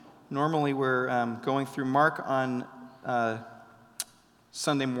Normally we're going through Mark on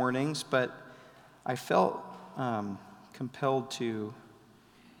Sunday mornings, but I felt compelled to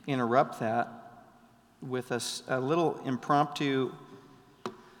interrupt that with a little impromptu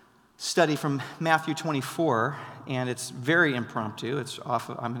study from Matthew 24, and it's very impromptu. It's off.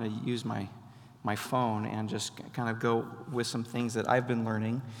 I'm going to use my phone and just kind of go with some things that I've been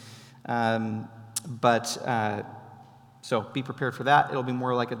learning. So be prepared for that. It'll be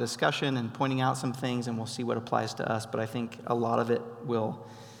more like a discussion and pointing out some things, and we'll see what applies to us. But I think a lot of it will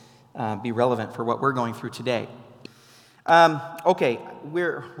be relevant for what we're going through today. Okay,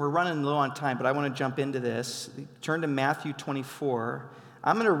 we're running low on time, but I want to jump into this. Turn to Matthew 24.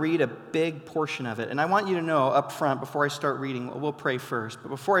 I'm going to read a big portion of it, and I want you to know up front before I start reading, we'll pray first, but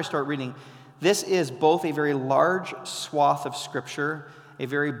before I start reading, this is both a very large swath of Scripture, a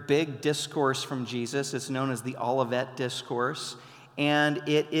very big discourse from Jesus. It's known as the Olivet Discourse, and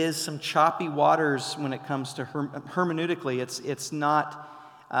it is some choppy waters when it comes to hermeneutically. It's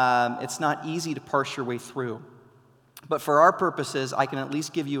not easy to parse your way through. But for our purposes, I can at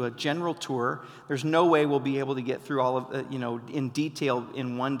least give you a general tour. There's no way we'll be able to get through all of in detail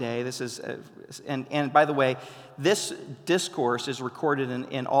in one day. This is, and by the way, this discourse is recorded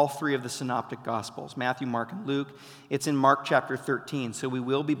in all three of the synoptic gospels, Matthew, Mark, and Luke. It's in Mark chapter 13, so we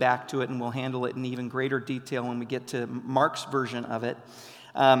will be back to it, and we'll handle it in even greater detail when we get to Mark's version of it.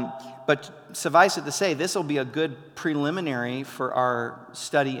 But suffice it to say, this will be a good preliminary for our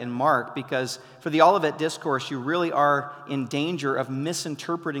study in Mark, because for the Olivet Discourse, you really are in danger of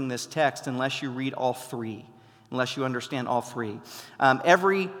misinterpreting this text unless you read all three, unless you understand all three.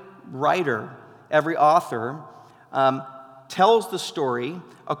 Every writer, every author tells the story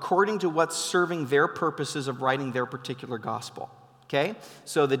according to what's serving their purposes of writing their particular gospel. Okay?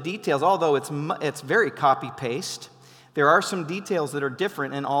 So the details, although it's very copy-paste, there are some details that are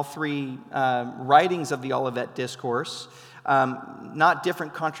different in all three writings of the Olivet Discourse, not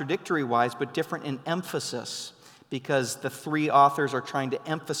different contradictory-wise, but different in emphasis, because the three authors are trying to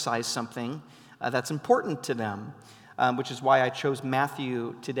emphasize something that's important to them, which is why I chose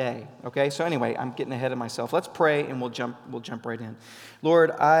Matthew today. Okay, so anyway, I'm getting ahead of myself. Let's pray, and we'll jump right in.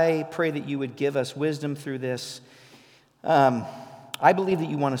 Lord, I pray that you would give us wisdom through this. I believe that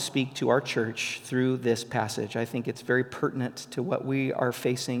you want to speak to our church through this passage. I think it's very pertinent to what we are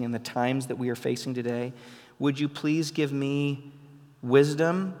facing in the times that we are facing today. Would you please give me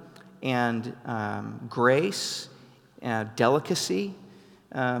wisdom and grace and delicacy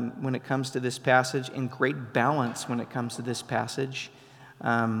when it comes to this passage, and great balance when it comes to this passage.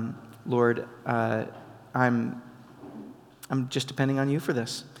 Lord, I'm just depending on you for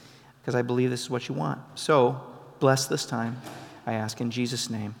this, because I believe this is what you want. So bless this time, I ask in Jesus'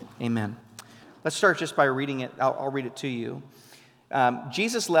 name, amen. Let's start just by reading it. I'll read it to you.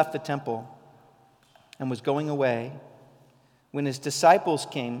 Jesus left the temple and was going away when his disciples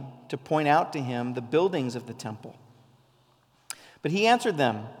came to point out to him the buildings of the temple. But he answered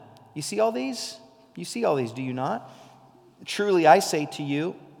them, "You see all these? You see all these, do you not? Truly I say to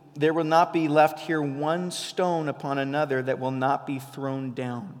you, there will not be left here one stone upon another that will not be thrown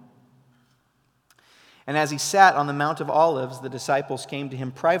down." And as he sat on the Mount of Olives, the disciples came to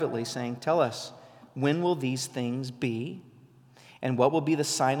him privately, saying, "Tell us, when will these things be? And what will be the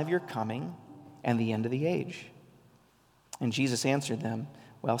sign of your coming and the end of the age?" And Jesus answered them,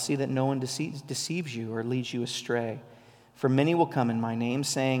 "Well, see that no one deceives you or leads you astray. For many will come in my name,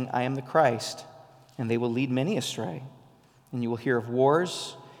 saying, 'I am the Christ,' and they will lead many astray. And you will hear of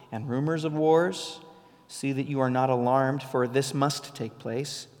wars and rumors of wars. See that you are not alarmed, for this must take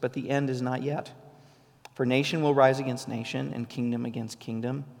place, but the end is not yet. For nation will rise against nation, and kingdom against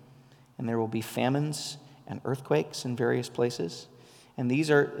kingdom, and there will be famines and earthquakes in various places. And these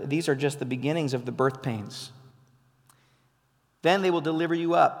are just the beginnings of the birth pains. Then they will deliver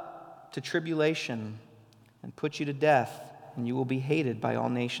you up to tribulation and put you to death, and you will be hated by all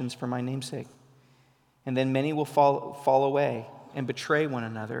nations for my name's sake. And then many will fall away and betray one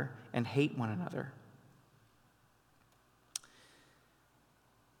another and hate one another.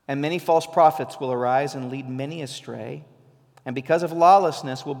 And many false prophets will arise and lead many astray. And because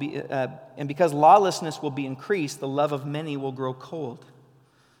lawlessness will be increased, the love of many will grow cold.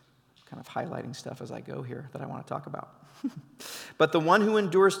 Kind of highlighting stuff as I go here that I want to talk about. But the one who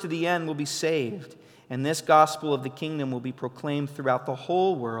endures to the end will be saved. And this gospel of the kingdom will be proclaimed throughout the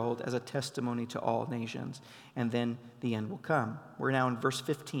whole world as a testimony to all nations. And then the end will come. We're now in verse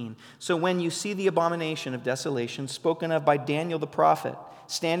 15. So when you see the abomination of desolation spoken of by Daniel the prophet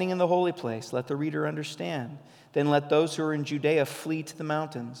standing in the holy place, let the reader understand. Then let those who are in Judea flee to the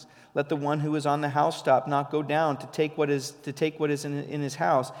mountains. Let the one who is on the housetop not go down to take what is in his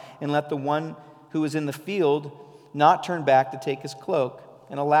house. And let the one who is in the field not turn back to take his cloak.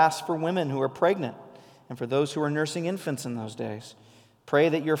 And alas for women who are pregnant, and for those who are nursing infants in those days. Pray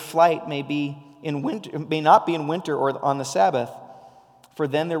that your flight may not be in winter or on the Sabbath, for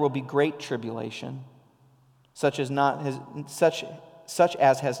then there will be great tribulation, such as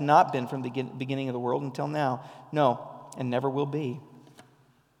has not been from the beginning of the world until now. No, and never will be.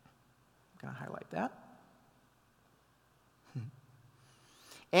 I'm going to highlight that.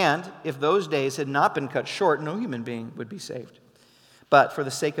 And if those days had not been cut short, no human being would be saved. But for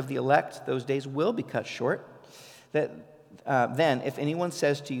the sake of the elect, those days will be cut short. Then, if anyone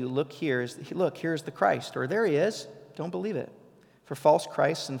says to you, look, here's the Christ, or there he is, don't believe it. For false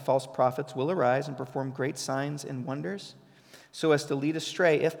Christs and false prophets will arise and perform great signs and wonders, so as to lead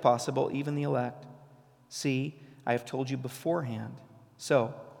astray, if possible, even the elect. See, I have told you beforehand.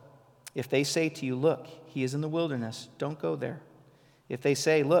 So, if they say to you, look, he is in the wilderness, don't go there. If they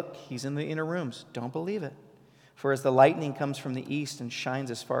say, look, he's in the inner rooms, don't believe it. For as the lightning comes from the east and shines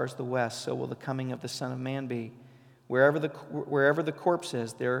as far as the west, so will the coming of the Son of Man be. Wherever the corpse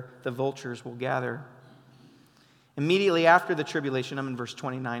is, there the vultures will gather. Immediately after the tribulation, I'm in verse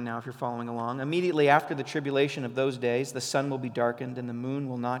 29 now if you're following along. Immediately after the tribulation of those days, the sun will be darkened, and the moon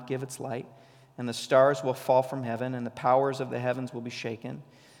will not give its light, and the stars will fall from heaven, and the powers of the heavens will be shaken.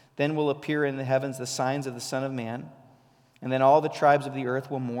 Then will appear in the heavens the signs of the Son of Man, and then all the tribes of the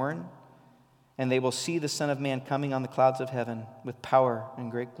earth will mourn, and they will see the Son of Man coming on the clouds of heaven with power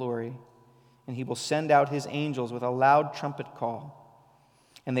and great glory. And he will send out his angels with a loud trumpet call.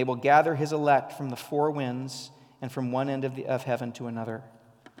 And they will gather his elect from the four winds and from one end of heaven to another.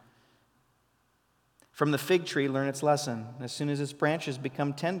 From the fig tree, learn its lesson. As soon as its branches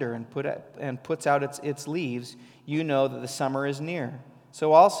become tender and puts out its leaves, you know that the summer is near.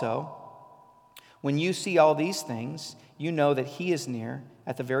 So also, when you see all these things, you know that he is near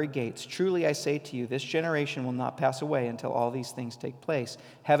at the very gates. Truly I say to you, this generation will not pass away until all these things take place.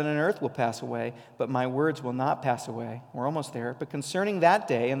 Heaven and earth will pass away, but my words will not pass away. We're almost there. But concerning that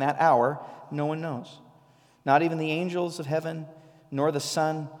day and that hour, no one knows. Not even the angels of heaven, nor the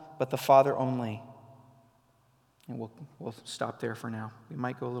Son, but the Father only. And we'll stop there for now. We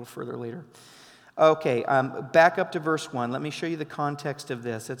might go a little further later. Okay, back up to verse 1. Let me show you the context of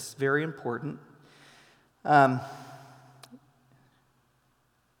this. It's very important.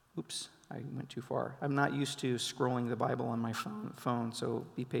 Oops, I went too far. I'm not used to scrolling the Bible on my phone, so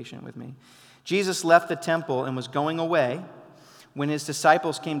be patient with me. Jesus left the temple and was going away when his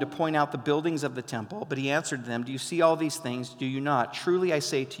disciples came to point out the buildings of the temple. But he answered them, do you see all these things? Do you not? Truly I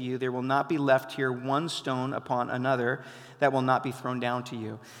say to you, there will not be left here one stone upon another that will not be thrown down to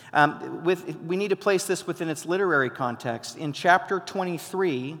you. We need to place this within its literary context. In chapter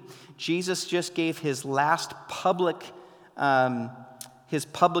 23, Jesus just gave his last public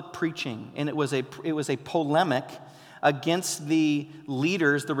preaching, and it was a polemic against the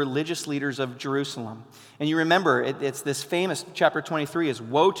leaders, the religious leaders of Jerusalem. And you remember, it's this famous, chapter 23 is,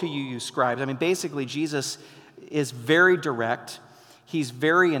 woe to you, you scribes. I mean, basically, Jesus is very direct. He's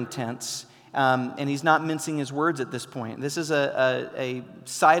very intense, and he's not mincing his words at this point. This is a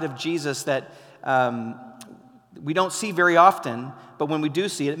side of Jesus that we don't see very often, but when we do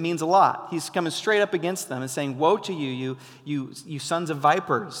see it, it means a lot. He's coming straight up against them and saying, woe to you, you sons of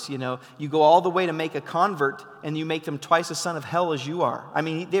vipers. You know, you go all the way to make a convert, and you make them twice a son of hell as you are. I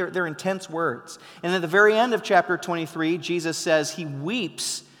mean, they're intense words. And at the very end of chapter 23, Jesus says he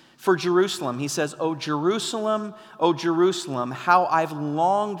weeps for Jerusalem. He says, O Jerusalem, how I've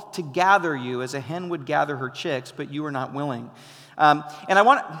longed to gather you as a hen would gather her chicks, but you are not willing. And I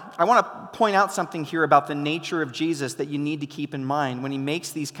want to point out something here about the nature of Jesus that you need to keep in mind when he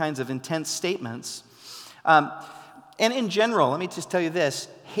makes these kinds of intense statements. And in general, let me just tell you this.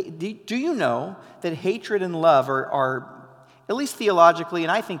 Do you know that hatred and love are at least theologically,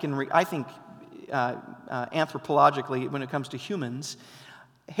 and I think anthropologically, when it comes to humans,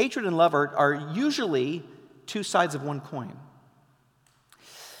 hatred and love are usually two sides of one coin.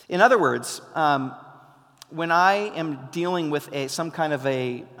 In other words, when I am dealing with some kind of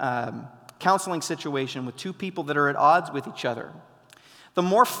a counseling situation with two people that are at odds with each other, the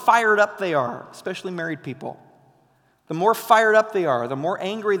more fired up they are, especially married people, the more fired up they are, the more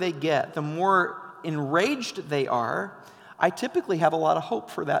angry they get, the more enraged they are, I typically have a lot of hope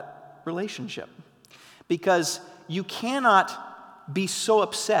for that relationship. because you cannot be so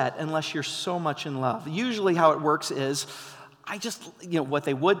upset unless you're so much in love. Usually how it works is,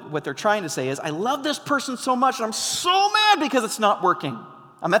 what they're trying to say is, I love this person so much and I'm so mad because it's not working.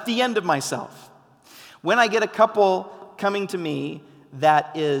 I'm at the end of myself. When I get a couple coming to me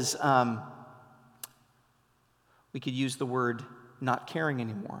that is, we could use the word not caring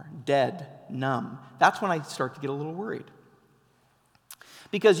anymore, dead, numb, that's when I start to get a little worried.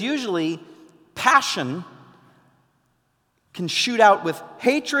 Because usually passion can shoot out with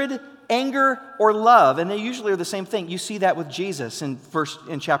hatred, anger, or love, and they usually are the same thing. You see that with Jesus in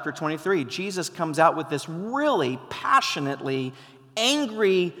chapter 23. Jesus comes out with this really passionately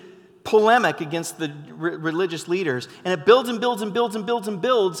angry polemic against the religious leaders, and it builds and builds and builds and builds and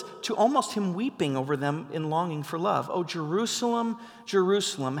builds to almost him weeping over them in longing for love. Oh, Jerusalem,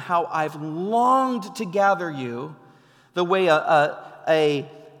 Jerusalem, how I've longed to gather you the way a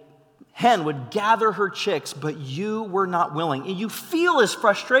hen would gather her chicks, but you were not willing. And you feel his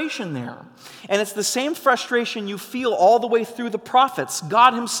frustration there. And it's the same frustration you feel all the way through the prophets.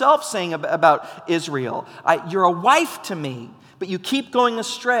 God himself saying about Israel, you're a wife to me, but you keep going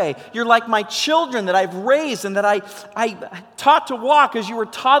astray. You're like my children that I've raised and that I taught to walk as you were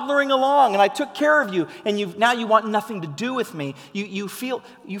toddling along, and I took care of you, and now you want nothing to do with me. You feel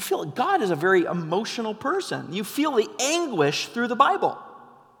God is a very emotional person. You feel the anguish through the Bible.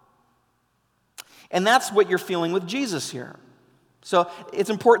 And that's what you're feeling with Jesus here. So it's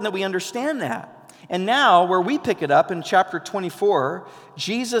important that we understand that. And now, where we pick it up in chapter 24,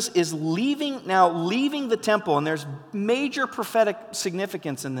 Jesus is leaving the temple, and there's major prophetic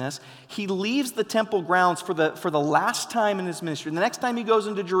significance in this. He leaves the temple grounds for the last time in his ministry. The next time he goes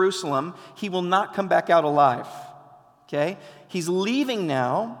into Jerusalem, he will not come back out alive. Okay? He's leaving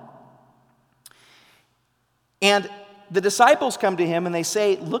now. And the disciples come to him and they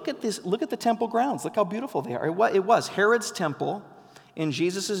say, look at the temple grounds. Look how beautiful they are. It was. Herod's temple in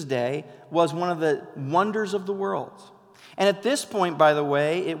Jesus' day was one of the wonders of the world. And at this point, by the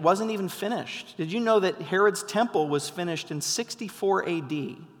way, it wasn't even finished. Did you know that Herod's temple was finished in 64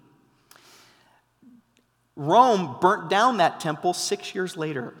 AD? Rome burnt down that temple 6 years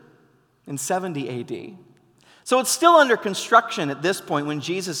later, in 70 AD. So it's still under construction at this point when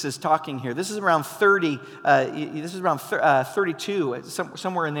Jesus is talking here. This is around 32,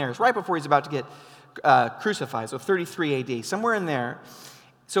 somewhere in there. It's right before he's about to get crucified, so 33 AD, somewhere in there.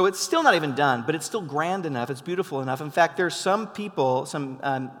 So it's still not even done, but it's still grand enough. It's beautiful enough. In fact, there's some people,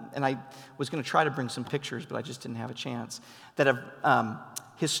 and I was going to try to bring some pictures, but I just didn't have a chance, that have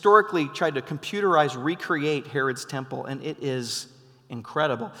historically tried to computerize, recreate Herod's temple, and it is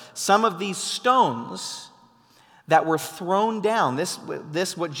incredible. Some of these stones that were thrown down. This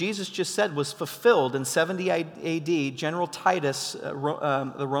what Jesus just said was fulfilled in 70 AD. General Titus, the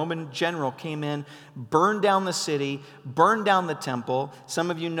Roman general, came in, burned down the city, burned down the temple.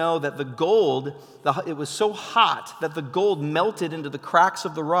 Some of you know that the gold, it was so hot that the gold melted into the cracks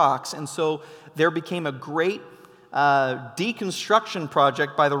of the rocks, and so there became a great deconstruction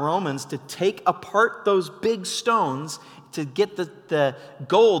project by the Romans to take apart those big stones to get the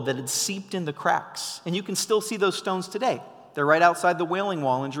gold that had seeped in the cracks. And you can still see those stones today. They're right outside the Wailing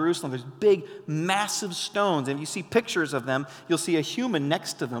Wall in Jerusalem. There's big, massive stones. And if you see pictures of them, you'll see a human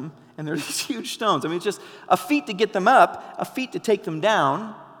next to them, and they're these huge stones. I mean, it's just a feat to get them up, a feat to take them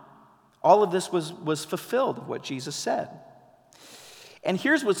down. All of this was fulfilled of what Jesus said. And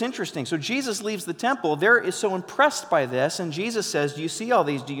here's what's interesting. So Jesus leaves the temple. They're so impressed by this, and Jesus says, do you see all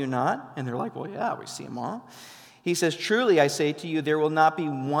these, do you not? And they're like, well, yeah, we see them all. He says, truly I say to you, there will not be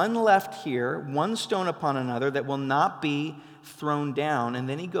one left here, one stone upon another, that will not be thrown down. And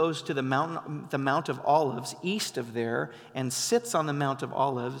then he goes to the Mount of Olives, east of there, and sits on the Mount of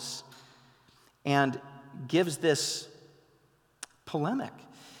Olives and gives this polemic.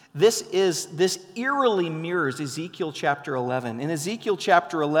 This eerily mirrors Ezekiel chapter 11. In Ezekiel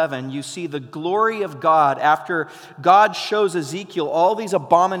chapter 11, you see the glory of God after God shows Ezekiel all these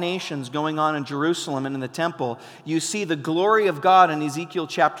abominations going on in Jerusalem and in the temple. You see the glory of God in Ezekiel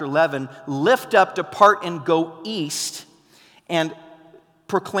chapter 11 lift up, depart, and go east and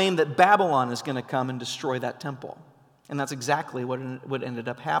proclaim that Babylon is going to come and destroy that temple. And that's exactly what ended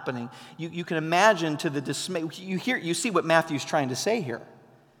up happening. You can imagine to the dismay. You see what Matthew's trying to say here.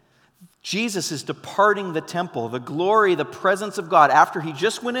 Jesus is departing the temple, the glory, the presence of God, after he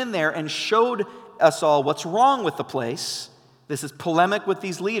just went in there and showed us all what's wrong with the place. This is polemic with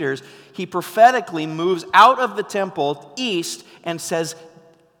these leaders. He prophetically moves out of the temple east and says,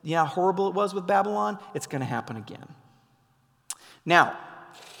 yeah, how horrible it was with Babylon, it's going to happen again. Now,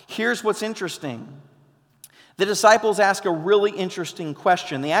 here's what's interesting. the disciples ask a really interesting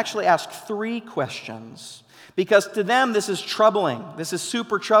question. They actually ask 3 questions. Because to them, this is troubling. This is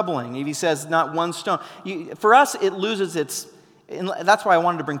super troubling. If he says not one stone. For us, it loses its... And that's why I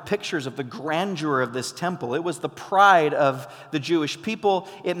wanted to bring pictures of the grandeur of this temple. It was the pride of the Jewish people.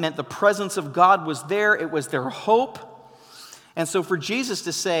 It meant the presence of God was there. It was their hope. And so for Jesus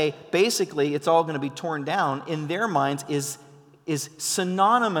to say, basically, it's all going to be torn down, in their minds is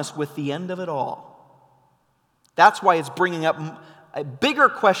synonymous with the end of it all. That's why it's bringing up bigger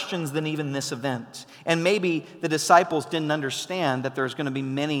questions than even this event. And maybe the disciples didn't understand that there's going to be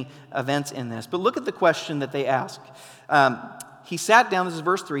many events in this. But look at the question that they ask. He sat down, this is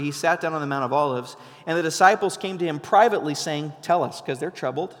verse 3, he sat down on the Mount of Olives, and the disciples came to him privately saying, tell us, because they're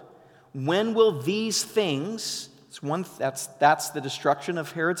troubled, when will these things, that's the destruction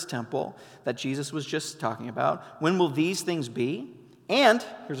of Herod's temple that Jesus was just talking about, when will these things be? And,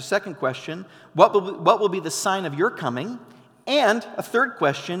 here's a second question, what will be the sign of your coming? And, a third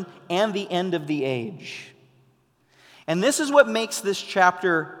question, and the end of the age. And this is what makes this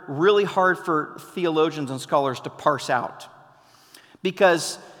chapter really hard for theologians and scholars to parse out.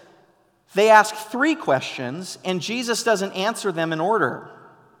 Because they ask 3 questions, and Jesus doesn't answer them in order.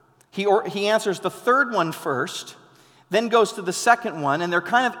 He answers the third one first, then goes to the second one, and they're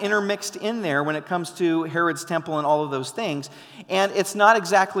kind of intermixed in there when it comes to Herod's temple and all of those things. And it's not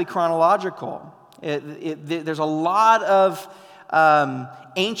exactly chronological. There's a lot of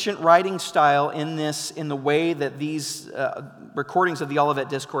ancient writing style in the way that these recordings of the Olivet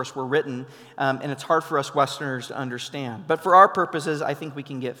Discourse were written, and it's hard for us Westerners to understand. But for our purposes, I think we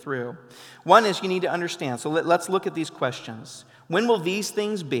can get through. One is you need to understand. So let's look at these questions. When will these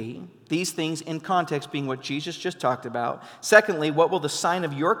things be? These things in context being what Jesus just talked about. Secondly, what will the sign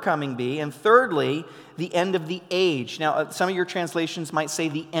of your coming be? And thirdly, the end of the age. Now, some of your translations might say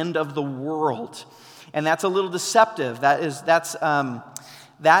the end of the world. And that's a little deceptive. That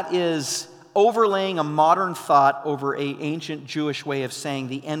is overlaying a modern thought over an ancient Jewish way of saying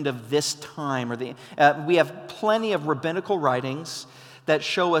the end of this time. We have plenty of rabbinical writings that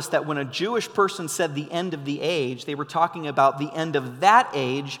show us that when a Jewish person said the end of the age, they were talking about the end of that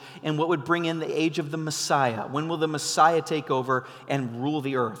age and what would bring in the age of the Messiah. When will the Messiah take over and rule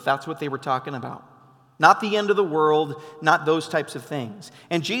the earth? That's what they were talking about. Not the end of the world, not those types of things.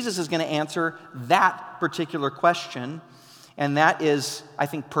 And Jesus is going to answer that particular question, and that is, I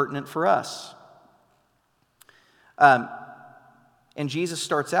think, pertinent for us. And Jesus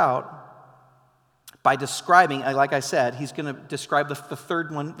starts out by describing, like I said, he's going to describe the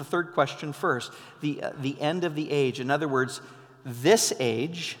third question first, the end of the age. In other words, this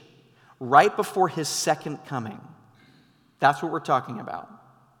age, right before his second coming. That's what we're talking about.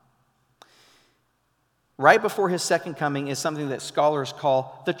 Right before his second coming is something that scholars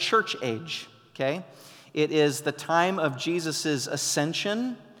call the church age, okay? It is the time of Jesus'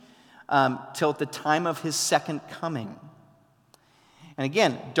 ascension till the time of his second coming. And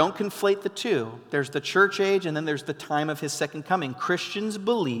again, don't conflate the two. There's the church age and then there's the time of his second coming. Christians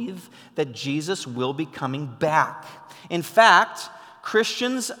believe that Jesus will be coming back. In fact,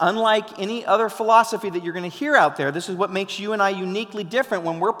 Christians, unlike any other philosophy that you're going to hear out there, this is what makes you and I uniquely different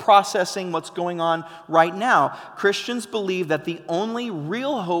when we're processing what's going on right now. Christians believe that the only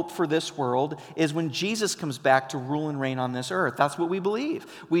real hope for this world is when Jesus comes back to rule and reign on this earth. That's what we believe.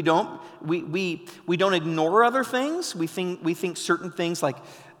 We don't ignore other things. We think certain things like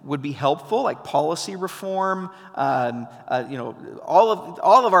would be helpful, like policy reform. All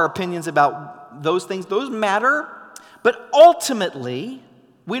of our opinions about those things, those matter. But ultimately,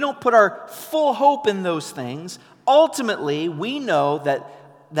 we don't put our full hope in those things. Ultimately, we know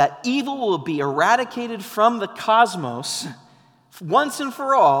that evil will be eradicated from the cosmos once and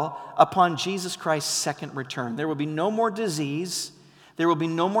for all upon Jesus Christ's second return. There will be no more disease. There will be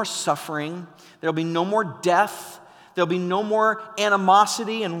no more suffering. There will be no more death. There will be no more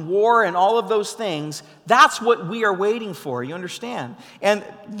animosity and war and all of those things. That's what we are waiting for, you understand? And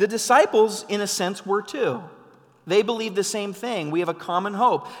the disciples, in a sense, were too. They believe the same thing. We have a common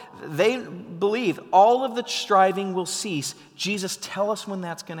hope. They believe all of the striving will cease. Jesus, tell us when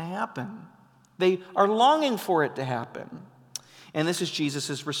that's going to happen. They are longing for it to happen. And this is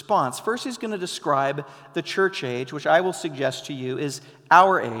Jesus' response. First, he's going to describe the church age, which I will suggest to you is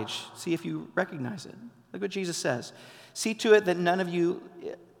our age. See if you recognize it. Look what Jesus says. See to it that none of you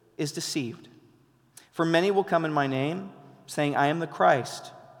is deceived. For many will come in my name, saying, I am the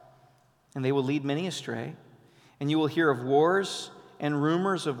Christ, and they will lead many astray. And you will hear of wars and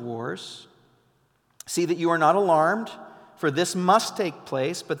rumors of wars. See that you are not alarmed, For this must take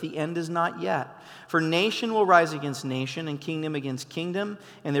place, but the end is not yet. For nation will rise against nation, and kingdom against kingdom,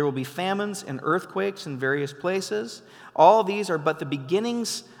 and there will be famines and earthquakes in various places. All these are but the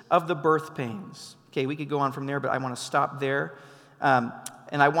beginnings of the birth pains. Okay, we could go on from there, but I want to stop there. And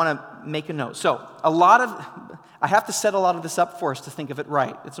I want to make a note. So, I have to set a lot of this up for us to think of it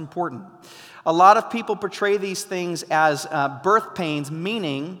right. It's important. A lot of people portray these things as birth pains,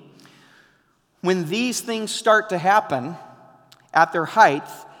 meaning when these things start to happen at their height,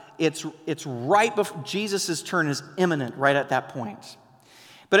 it's right before Jesus' turn is imminent right at that point.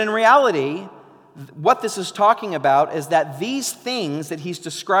 But in reality, what this is talking about is that these things that he's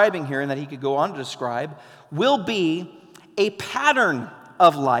describing here and that he could go on to describe will be a pattern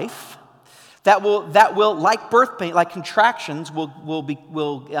of life that will like birth pain, like contractions,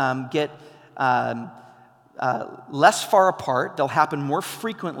 will get less far apart. They'll happen more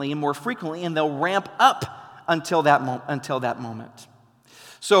frequently, and they'll ramp up until that moment.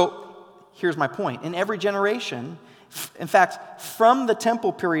 So here's my point. In every generation, in fact, from the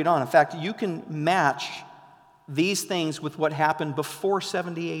temple period on, in fact, you can match these things with what happened before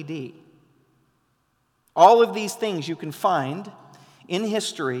 70 AD. All of these things you can find in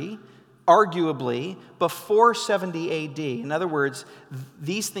history, arguably, before 70 AD. In other words,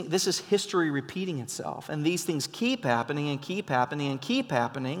 these things, this is history repeating itself. And these things keep happening and keep happening and keep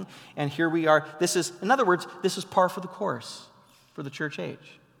happening. And here we are. In other words, this is par for the course for the church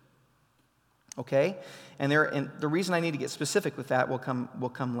age. Okay? And the reason I need to get specific with that will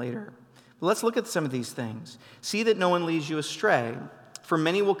come later. But let's look at some of these things. See that no one leads you astray. For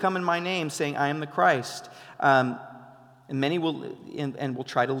many will come in my name, saying, I am the Christ. And many will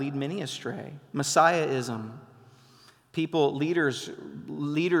try to lead many astray. Messiahism.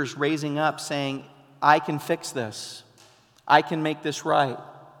 Leaders raising up saying, I can fix this. I can make this right.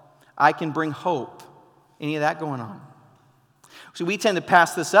 I can bring hope. Any of that going on? So we tend to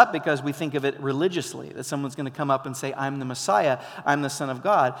pass this up because we think of it religiously, that someone's going to come up and say, I'm the Messiah, I'm the Son of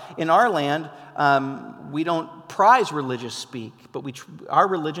God. In our land, we don't prize religious speak, but our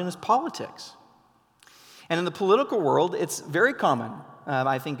religion is politics. And in the political world, it's very common.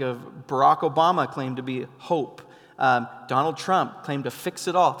 I think of Barack Obama claimed to be hope. Donald Trump claimed to fix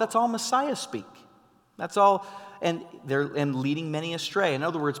it all. That's all Messiah speak. That's all, and leading many astray. In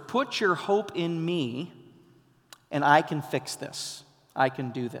other words, put your hope in me, and I can fix this. I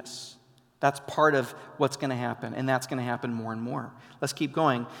can do this. That's part of what's going to happen, and that's going to happen more and more. Let's keep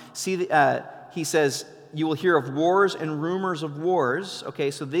going. See, he says, you will hear of wars and rumors of wars.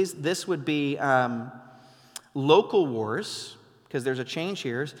 Okay, so this would be local wars, because there's a change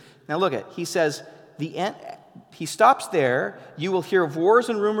here. Now look at, he says, he stops there. You will hear of wars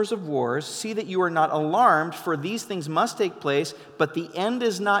and rumors of wars. See that you are not alarmed, for these things must take place, but the end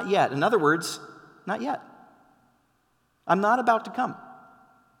is not yet. In other words, not yet. I'm not about to come.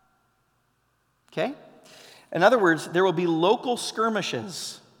 Okay? In other words, there will be local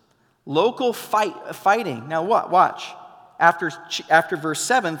skirmishes, local fighting. Now what? Watch. After verse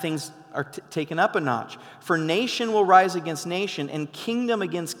 7, things are taken up a notch. For nation will rise against nation, and kingdom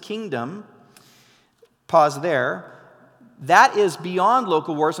against kingdom. Pause there. That is beyond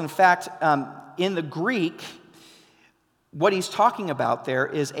local wars. In fact, in the Greek, what he's talking about there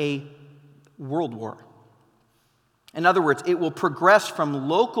is a world war. In other words, it will progress from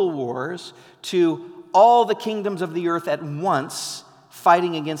local wars to all the kingdoms of the earth at once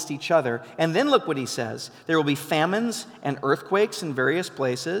fighting against each other. And then look what he says. There will be famines and earthquakes in various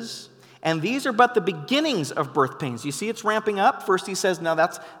places. And these are but the beginnings of birth pains. You see it's ramping up. First he says,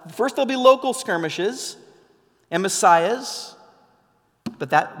 first there'll be local skirmishes and messiahs.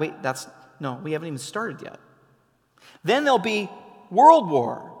 But we haven't even started yet. Then there'll be world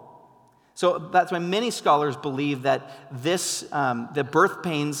war. So that's why many scholars believe that the birth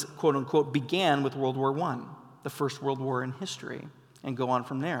pains, quote unquote, began with World War I, the first world war in history, and go on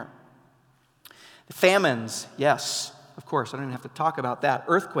from there. The famines, yes, of course, I don't even have to talk about that.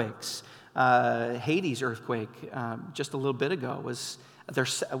 Earthquakes, Hades earthquake just a little bit ago was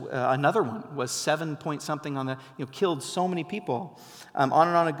another one was 7 point something on killed so many people. On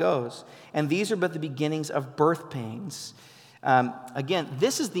and on it goes. And these are but the beginnings of birth pains. Again,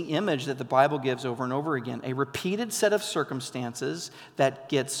 this is the image that the Bible gives over and over again. A repeated set of circumstances that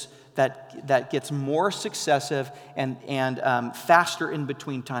gets more successive and faster in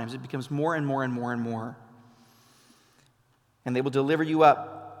between times. It becomes more and more and more and more. And they will deliver you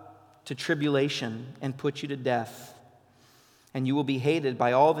up to tribulation and put you to death. And you will be hated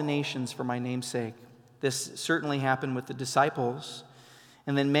by all the nations for my name's sake. This certainly happened with the disciples.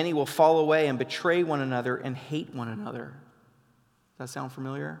 And then many will fall away and betray one another and hate one another. Does that sound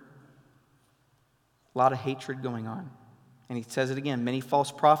familiar? A lot of hatred going on. And he says it again, many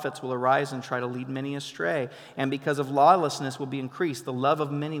false prophets will arise and try to lead many astray. And because of lawlessness will be increased, the love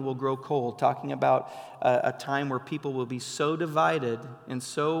of many will grow cold. Talking about a time where people will be so divided and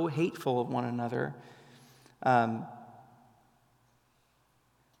so hateful of one another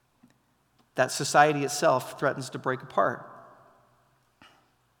that society itself threatens to break apart.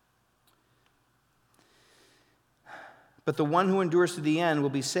 But the one who endures to the end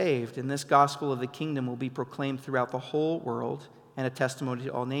will be saved, and this gospel of the kingdom will be proclaimed throughout the whole world and a testimony to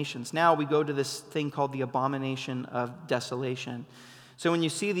all nations. Now we go to this thing called the abomination of desolation. So when you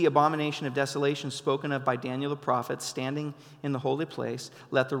see the abomination of desolation spoken of by Daniel the prophet standing in the holy place,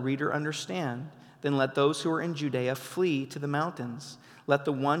 let the reader understand. Then let those who are in Judea flee to the mountains. Let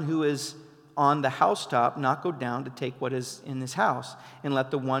the one who is on the housetop not go down to take what is in his house, and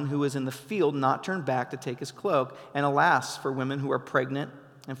let the one who is in the field not turn back to take his cloak. And alas, for women who are pregnant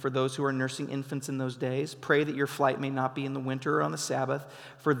and for those who are nursing infants in those days, pray that your flight may not be in the winter or on the Sabbath,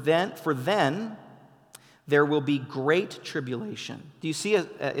 for then there will be great tribulation. Do you see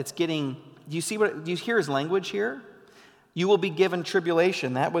do you hear his language here? You will be given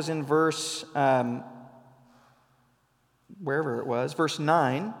tribulation. That was in verse wherever it was, verse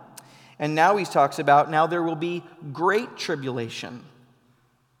 9. And now he talks about, now there will be great tribulation,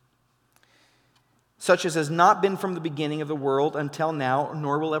 such as has not been from the beginning of the world until now,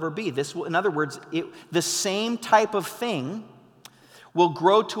 nor will ever be. This will, in other words, the same type of thing will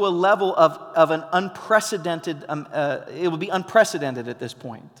grow to a level of an unprecedented, it will be unprecedented at this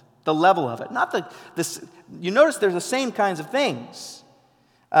point, the level of it. You notice there's the same kinds of things.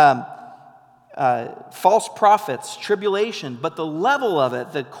 False prophets, tribulation, but the level of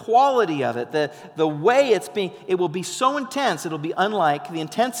it, the quality of it, the way it will be so intense, the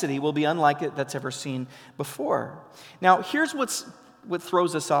intensity will be unlike it that's ever seen before. Now, here's what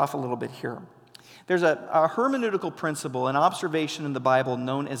throws us off a little bit here. There's a hermeneutical principle, an observation in the Bible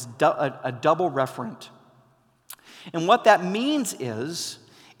known as a double referent. And what that means is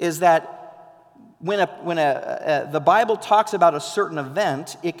that when the Bible talks about a certain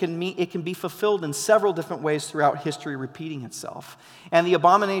event, it can be fulfilled in several different ways throughout history, repeating itself. And the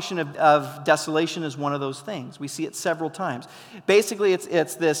abomination of desolation is one of those things. We see it several times. Basically,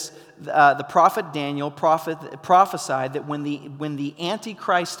 it's this: the prophet Daniel prophesied that when the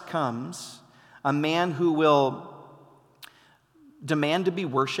Antichrist comes, a man who will demand to be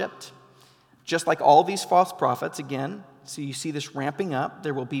worshipped, just like all these false prophets, again. So you see this ramping up.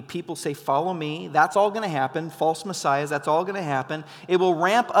 There will be people say, follow me. That's all going to happen. False messiahs, that's all going to happen. It will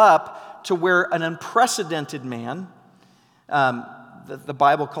ramp up to where an unprecedented man, the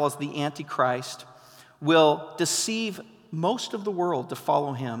Bible calls the Antichrist, will deceive most of the world to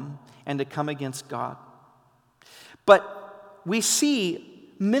follow him and to come against God. But we see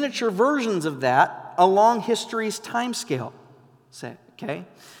miniature versions of that along history's timescale, okay?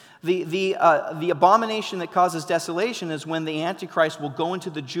 The abomination that causes desolation is when the Antichrist will go into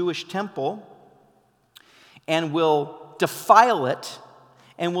the Jewish temple and will defile it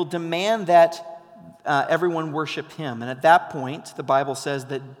and will demand that everyone worship him. And at that point, the Bible says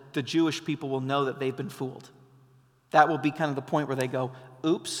that the Jewish people will know that they've been fooled. That will be kind of the point where they go,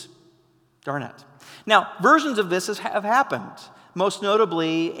 oops, darn it. Now, versions of this have happened. Most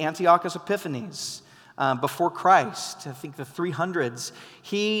notably, Antiochus Epiphanes. Before Christ, I think the 300s,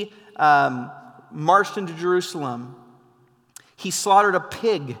 he marched into Jerusalem. He slaughtered a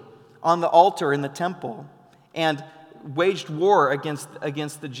pig on the altar in the temple and waged war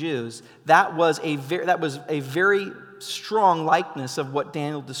against the Jews. That was a very strong likeness of what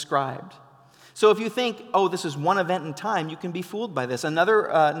Daniel described. So if you think, oh, this is one event in time, you can be fooled by this.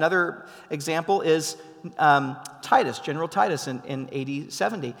 Another example is Titus, General Titus in AD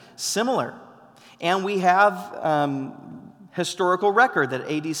 70. Similar. And we have historical record that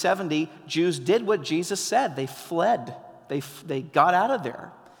AD 70, Jews did what Jesus said. They fled. They got out of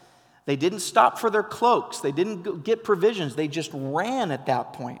there. They didn't stop for their cloaks. They didn't get provisions. They just ran at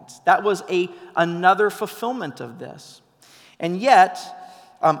that point. That was another fulfillment of this. And yet,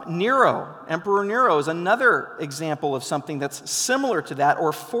 Emperor Nero is another example of something that's similar to that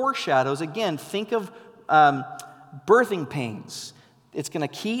or foreshadows. Again, think of birthing pains. It's going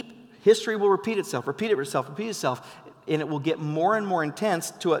to keep. History will repeat itself, and it will get more and more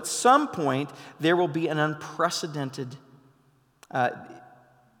intense to at some point there will be an unprecedented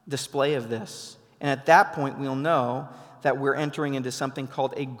display of this. And at that point we'll know that we're entering into something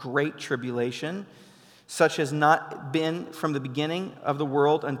called a great tribulation, such has not been from the beginning of the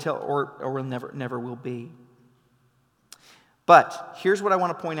world until or never will be. But here's what I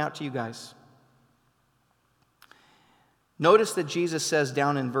want to point out to you guys. Notice that Jesus says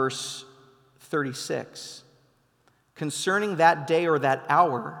down in verse 36, concerning that day or that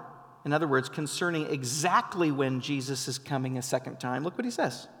hour, in other words, concerning exactly when Jesus is coming a second time, look what he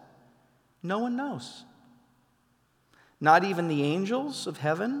says. No one knows. Not even the angels of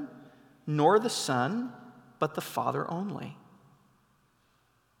heaven, nor the Son, but the Father only.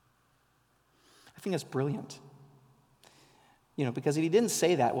 I think that's brilliant. Because if he didn't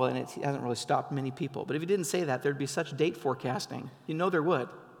say that, well, and it hasn't really stopped many people, but if he didn't say that, there'd be such date forecasting. There would.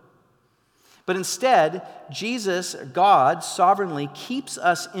 But instead, Jesus, God, sovereignly keeps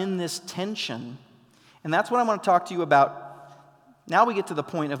us in this tension. And that's what I want to talk to you about. Now we get to the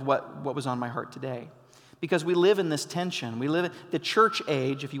point of what was on my heart today. Because we live in this tension. We live in the church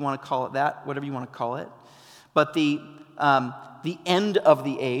age, if you want to call it that, whatever you want to call it. But the end of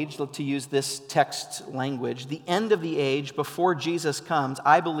the age, to use this text language, the end of the age before Jesus comes,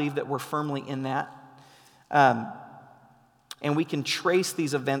 I believe that we're firmly in that. And we can trace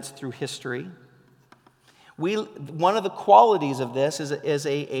these events through history. One of the qualities of this is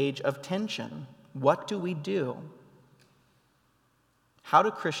an age of tension. What do we do? How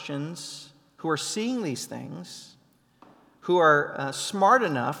do Christians who are seeing these things, who are smart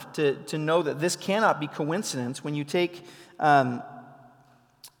enough to know that this cannot be coincidence, when you take,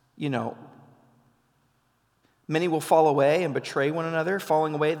 many will fall away and betray one another.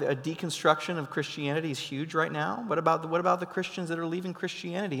 Falling away, a deconstruction of Christianity is huge right now. What about the Christians that are leaving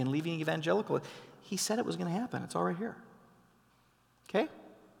Christianity and leaving evangelical? He said it was going to happen. It's all right here. Okay?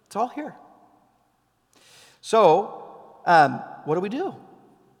 It's all here. So, what do we do?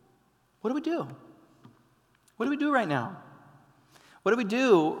 What do we do? What do we do right now? What do we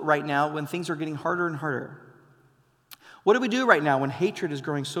do right now when things are getting harder and harder? What do we do right now when hatred is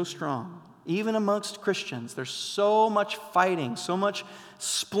growing so strong? Even amongst Christians, there's so much fighting, so much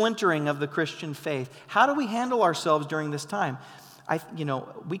splintering of the Christian faith. How do we handle ourselves during this time?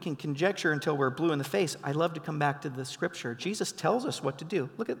 We can conjecture until we're blue in the face. I love to come back to the Scripture. Jesus tells us what to do.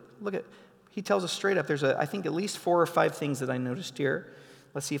 Look at. He tells us straight up. There's I think at least 4 or 5 things that I noticed here.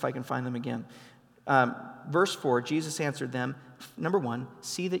 Let's see if I can find them again. Verse 4, Jesus answered them. Number 1,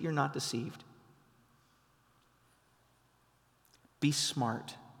 see that you're not deceived. Be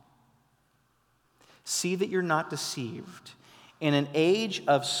smart. See that you're not deceived. In an age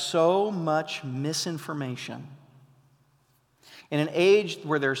of so much misinformation, in an age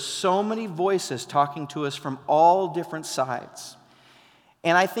where there's so many voices talking to us from all different sides,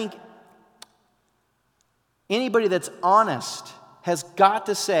 and I think anybody that's honest has got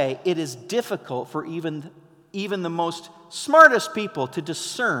to say it is difficult for even the most smartest people to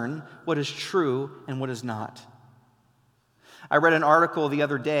discern what is true and what is not. I read an article the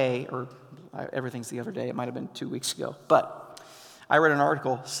other day, or everything's the other day, it might have been 2 weeks ago, but I read an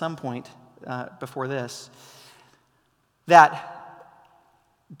article some point before this that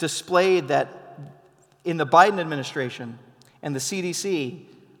displayed that in the Biden administration and the CDC,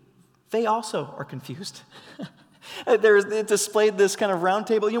 they also are confused. It displayed this kind of round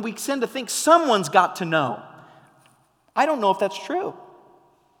table. We tend to think someone's got to know. I don't know if that's true.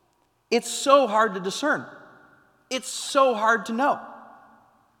 It's so hard to discern. It's so hard to know.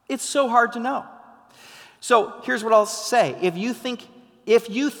 It's so hard to know. So here's what I'll say. If you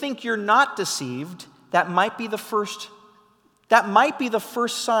think you're not deceived, that might be the first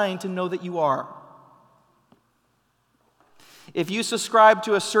sign to know that you are. If you subscribe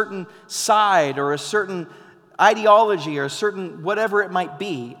to a certain side or a certain ideology or a certain whatever it might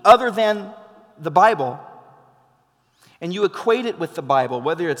be, other than the Bible, and you equate it with the Bible,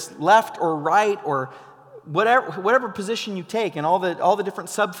 whether it's left or right or whatever position you take and all the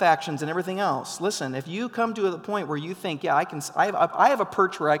different subfactions and everything else, listen, if you come to the point where you think, yeah, I have a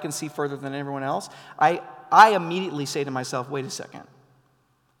perch where I can see further than everyone else, I immediately say to myself, wait a second.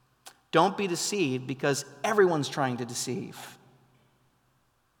 Don't be deceived because everyone's trying to deceive.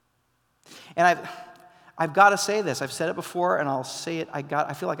 And I've got to say this. I've said it before, and I'll say it.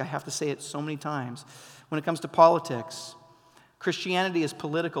 I feel like I have to say it so many times. When it comes to politics, Christianity is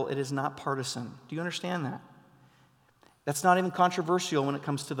political. It is not partisan. Do you understand that? That's not even controversial when it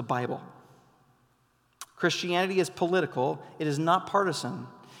comes to the Bible. Christianity is political. It is not partisan.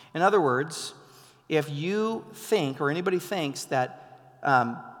 In other words, if you think, or anybody thinks, that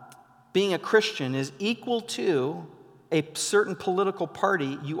being a Christian is equal to a certain political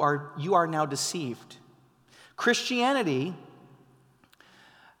party, you are now deceived. Christianity,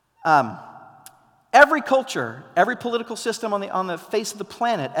 every culture, every political system on the face of the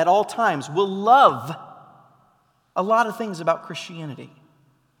planet at all times will love a lot of things about Christianity.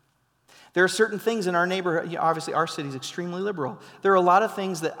 There are certain things in our neighborhood, obviously our city is extremely liberal. There are a lot of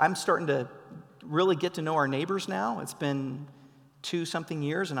things that I'm starting to really get to know our neighbors now. It's been 2-something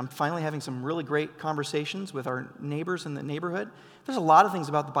years, and I'm finally having some really great conversations with our neighbors in the neighborhood. There's a lot of things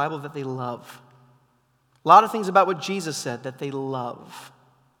about the Bible that they love. A lot of things about what Jesus said that they love.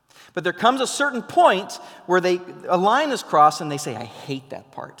 But there comes a certain point where a line is crossed and they say, I hate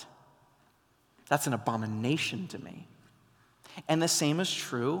that part. That's an abomination to me. And the same is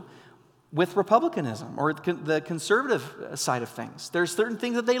true with republicanism or the conservative side of things. There's certain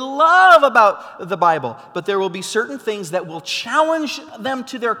things that they love about the Bible, but there will be certain things that will challenge them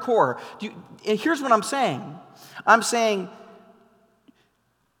to their core. And here's what I'm saying. I'm saying,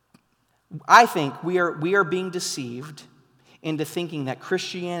 I think we are being deceived into thinking that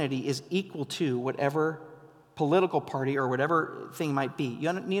Christianity is equal to whatever political party or whatever thing might be.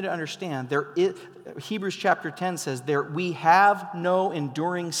 You need to understand, Hebrews chapter 10 says, we have no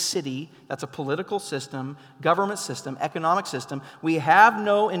enduring city. That's a political system, government system, economic system. We have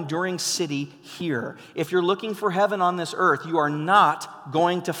no enduring city here. If you're looking for heaven on this earth, you are not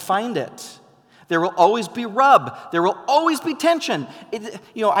going to find it. There will always be rub. There will always be tension.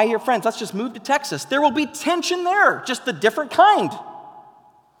 I hear friends, let's just move to Texas. There will be tension there, just a different kind.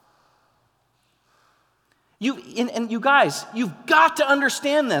 You guys, you've got to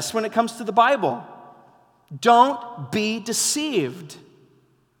understand this when it comes to the Bible. Don't be deceived.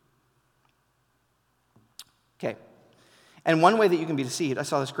 Okay. And one way that you can be deceived, I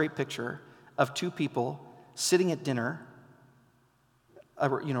saw this great picture of two people sitting at dinner, a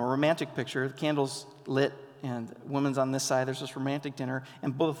romantic picture, candles lit, and woman's on this side, there's this romantic dinner,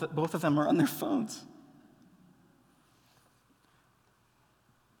 and both of them are on their phones.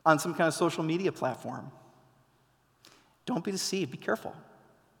 On some kind of social media platform. Don't be deceived. Be careful.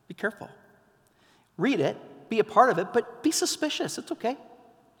 Be careful. Read it. Be a part of it, but be suspicious. It's okay.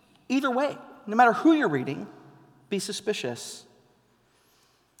 Either way, no matter who you're reading, be suspicious.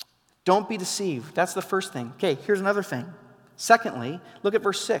 Don't be deceived. That's the first thing. Okay, here's another thing. Secondly, look at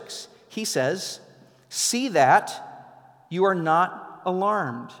verse 6. He says, see that you are not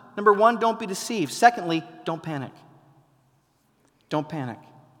alarmed. Number one, don't be deceived. Secondly, don't panic. Don't panic.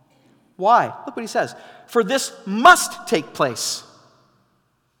 Why? Look what he says. For this must take place.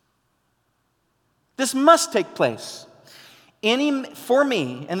 This must take place. For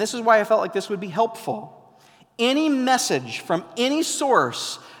me, and this is why I felt like this would be helpful, any message from any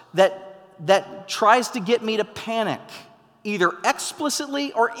source that tries to get me to panic, either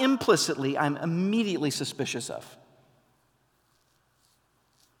explicitly or implicitly, I'm immediately suspicious of.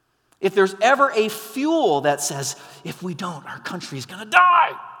 If there's ever a fuel that says, if we don't, our country is going to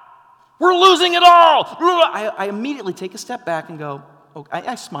die. We're losing it all. I immediately take a step back and go,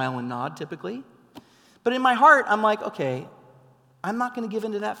 I smile and nod typically. But in my heart, I'm like, okay, I'm not going to give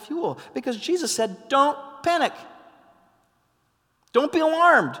into that fuel. Because Jesus said, don't panic. Don't be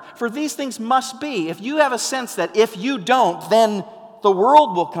alarmed, for these things must be. If you have a sense that if you don't, then the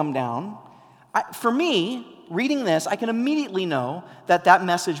world will come down. For me, reading this, I can immediately know that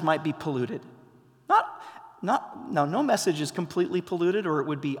message might be polluted. No message is completely polluted or it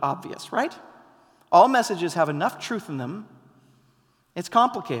would be obvious, right? All messages have enough truth in them. It's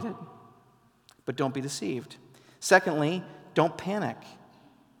complicated, but don't be deceived. Secondly, don't panic.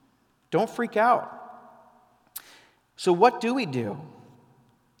 Don't freak out. So what do we do?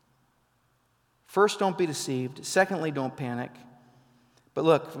 First, don't be deceived. Secondly, don't panic. But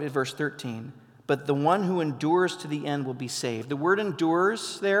look at verse 13. But the one who endures to the end will be saved. The word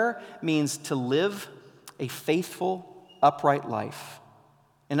endures there means to live a faithful, upright life.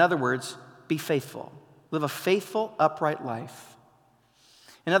 In other words, be faithful. Live a faithful, upright life.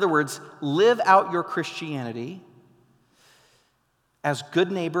 In other words, live out your Christianity as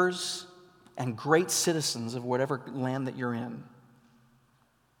good neighbors and great citizens of whatever land that you're in.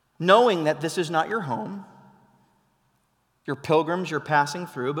 Knowing that this is not your home, you're pilgrims, you're passing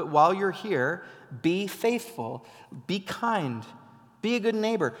through, but while you're here, be faithful, be kind, be a good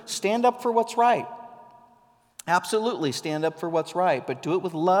neighbor, stand up for what's right. Absolutely stand up for what's right, but do it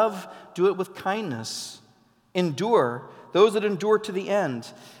with love, do it with kindness. Endure, those that endure to the end.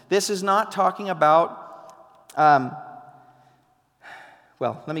 This is not talking about,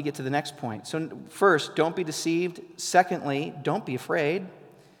 let me get to the next point. So first, don't be deceived. Secondly, don't be afraid.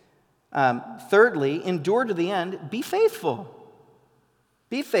 Thirdly, endure to the end. Be faithful.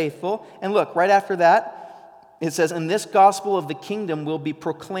 Be faithful. And look, right after that, it says, and this gospel of the kingdom will be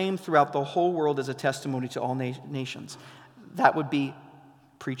proclaimed throughout the whole world as a testimony to all nations. That would be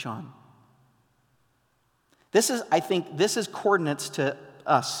preach on. I think this is coordinates to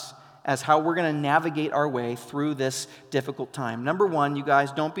us as how we're going to navigate our way through this difficult time. Number one, you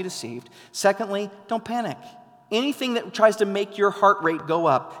guys, don't be deceived. Secondly, don't panic. Anything that tries to make your heart rate go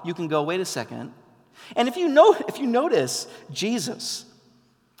up, you can go, wait a second. And if you notice Jesus,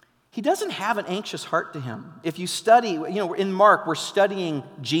 he doesn't have an anxious heart to him. If you study, in Mark, we're studying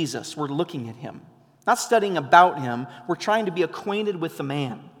Jesus. We're looking at him. Not studying about him. We're trying to be acquainted with the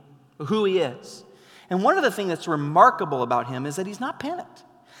man, who he is. And one of the things that's remarkable about him is that he's not panicked.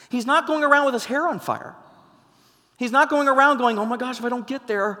 He's not going around with his hair on fire. He's not going around going, oh my gosh, if I don't get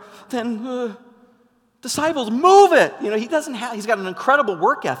there, then disciples, move it. He's got an incredible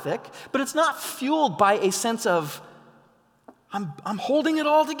work ethic, but it's not fueled by a sense of, I'm holding it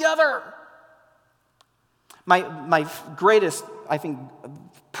all together. My greatest, I think,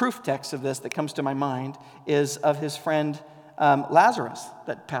 proof text of this that comes to my mind is of his friend Lazarus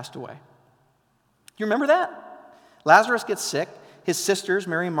that passed away. You remember that? Lazarus gets sick. His sisters,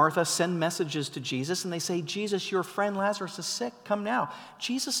 Mary and Martha, send messages to Jesus, and they say, Jesus, your friend Lazarus is sick. Come now.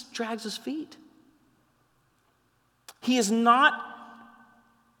 Jesus drags his feet. He is not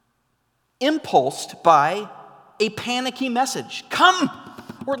impulsed by a panicky message. Come,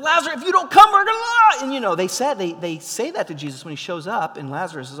 or Lazarus, if you don't come, we're going to die. And they say that to Jesus when he shows up, and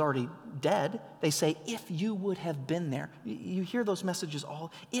Lazarus is already dead. They say, if you would have been there. You hear those messages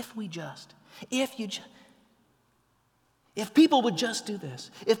all, if people would just do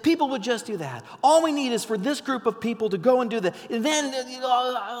this, if people would just do that, all we need is for this group of people to go and do that, and then,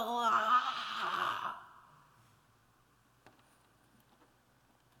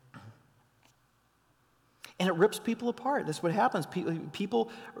 and it rips people apart. That's what happens.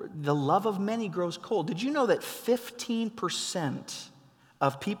 People, the love of many grows cold. Did you know that 15%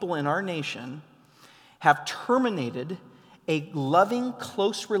 of people in our nation have terminated a loving,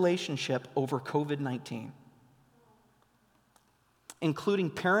 close relationship over COVID-19? Including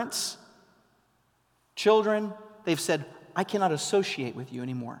parents, children. They've said, I cannot associate with you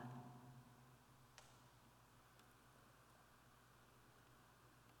anymore.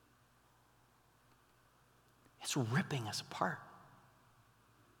 It's ripping us apart.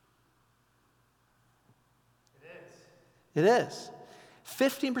 It is.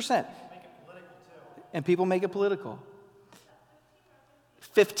 15%. Make it political too. And people make it political.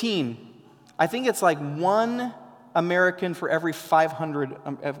 15. I think it's like one American for every 500,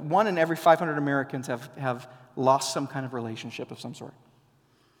 one in every 500 Americans have lost some kind of relationship of some sort.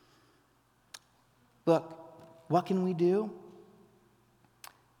 Look, what can we do?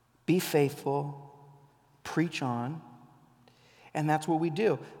 Be faithful, preach on, and that's what we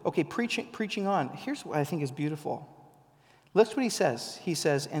do. Okay, preaching on. Here's what I think is beautiful. Listen what he says. He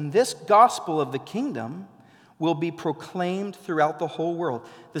says, and this gospel of the kingdom will be proclaimed throughout the whole world.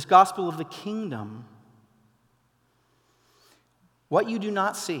 This gospel of the kingdom. What you do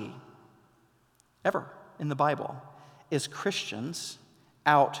not see ever in the Bible is Christians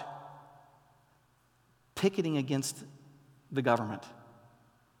out picketing against the government.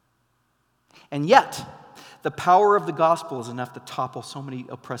 And yet, the power of the gospel is enough to topple so many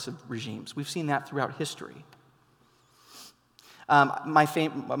oppressive regimes. We've seen that throughout history. My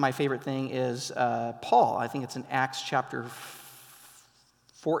favorite thing is Paul. I think it's in Acts chapter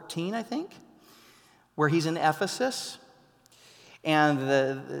 14, I think, where he's in Ephesus.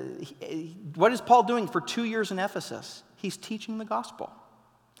 And what is Paul doing for 2 years in Ephesus? He's teaching the gospel.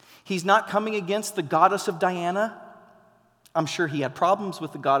 He's not coming against the goddess of Diana. I'm sure he had problems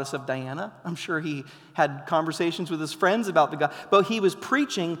with the goddess of Diana. I'm sure he had conversations with his friends about the gospel. But he was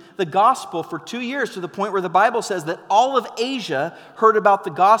preaching the gospel for 2 years to the point where the Bible says that all of Asia heard about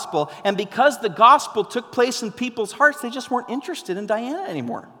the gospel. And because the gospel took place in people's hearts, they just weren't interested in Diana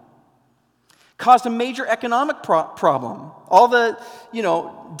anymore. Caused a major economic problem. All the,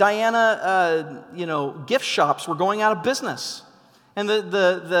 Diana, gift shops were going out of business. And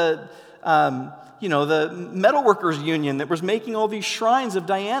the metalworkers union that was making all these shrines of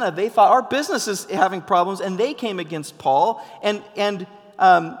Diana, they thought our business is having problems, and they came against Paul and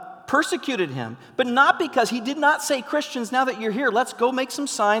persecuted him. But not because he did not say, Christians, now that you're here, let's go make some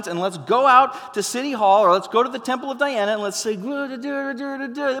signs and let's go out to City Hall or let's go to the Temple of Diana and let's say,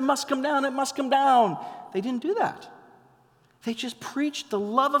 it must come down, it must come down. They didn't do that. They just preached the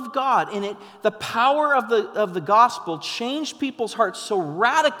love of God, and the power of the gospel changed people's hearts so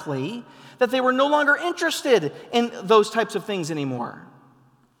radically that they were no longer interested in those types of things anymore.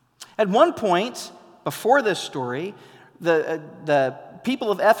 At one point, before this story, the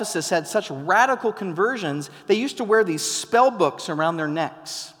people of Ephesus had such radical conversions, they used to wear these spell books around their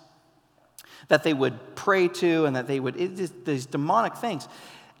necks that they would pray to, and that they would, these demonic things.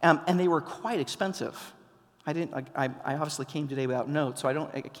 And they were quite expensive. I obviously came today without notes, so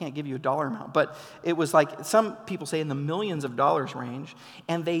I can't give you a dollar amount, but it was like, some people say in the millions of dollars range,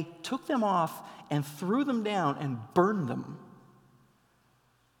 and they took them off and threw them down and burned them.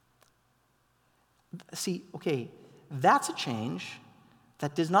 See, okay, that's a change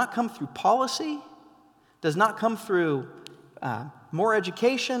that does not come through policy, does not come through more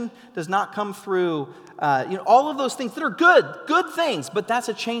education, does not come through all of those things that are good things, but that's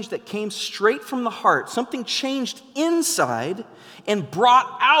a change that came straight from the heart. Something changed inside and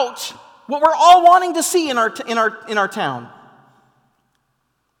brought out what we're all wanting to see in our town.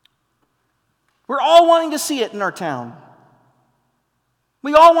 We're all wanting to see it in our town.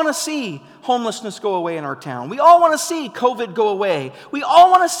 We all want to see homelessness go away in our town. We all want to see COVID go away. We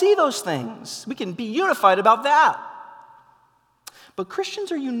all want to see those things. We can be unified about that. But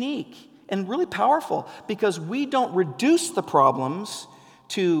Christians are unique and really powerful because we don't reduce the problems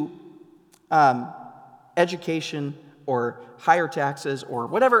to education or higher taxes or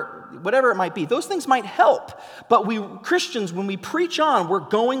whatever it might be. Those things might help. But we Christians, when we preach on, we're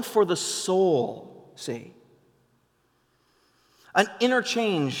going for the soul, see? An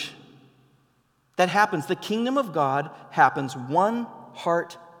interchange that happens. The kingdom of God happens one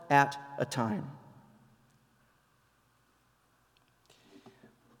heart at a time.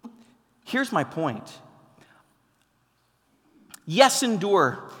 Here's my point. Yes,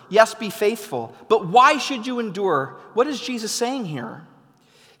 endure. Yes, be faithful. But why should you endure? What is Jesus saying here?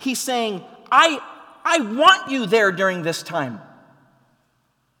 He's saying, I want you there during this time.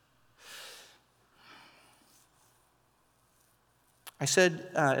 I said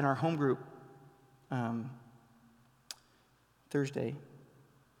in our home group Thursday,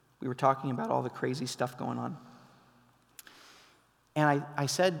 we were talking about all the crazy stuff going on. And I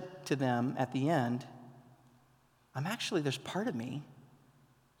said to them at the end, there's part of me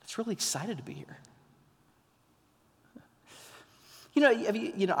that's really excited to be here.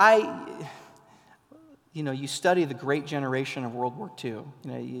 You study the great generation of World War II.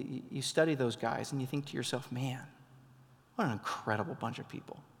 You study those guys and you think to yourself, man, what an incredible bunch of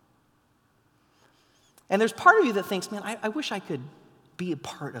people. And there's part of you that thinks, man, I wish I could be a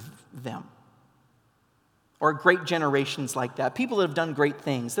part of them. Or great generations like that, people that have done great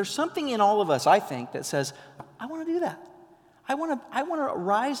things. There's something in all of us, I think, that says, I want to do that. I want to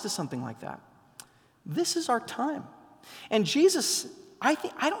rise to something like that. This is our time. And Jesus, I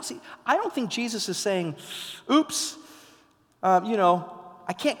don't think Jesus is saying, oops,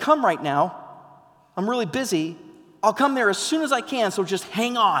 I can't come right now. I'm really busy. I'll come there as soon as I can, so just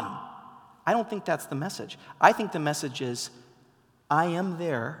hang on. I don't think that's the message. I think the message is, I am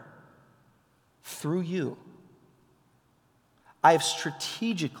there through you. I have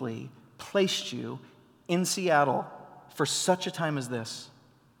strategically placed you in Seattle for such a time as this.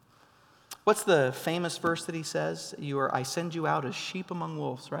 What's the famous verse that he says? I send you out as sheep among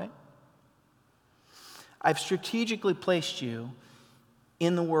wolves, right? I've strategically placed you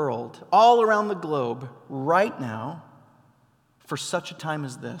in the world, all around the globe, right now, for such a time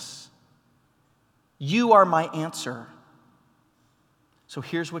as this. You are my answer. So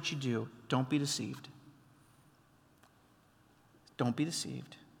here's what you do. Don't be deceived. Don't be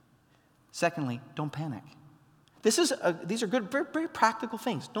deceived. Secondly, don't panic. These are good, very, very practical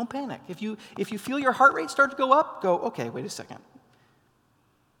things. Don't panic. If you feel your heart rate start to go up, go, okay, wait a second.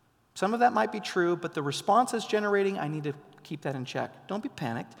 Some of that might be true, but the response it's generating, I need to keep that in check. Don't be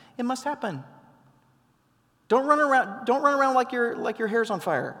panicked. It must happen. Don't run around like your hair's on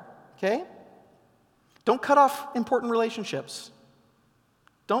fire. Okay? Don't cut off important relationships.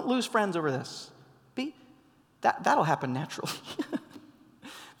 Don't lose friends over this. That'll happen naturally.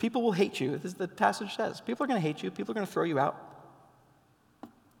 People will hate you. This is the passage says. People are going to hate you. People are going to throw you out.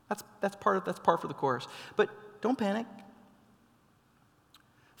 That's par for the course. But don't panic.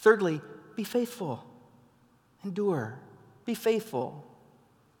 Thirdly, be faithful. Endure. Be faithful.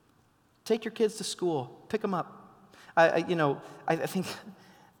 Take your kids to school. Pick them up. I think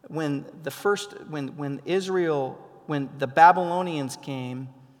when the Babylonians came,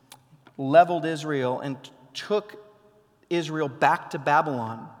 leveled Israel and took Israel back to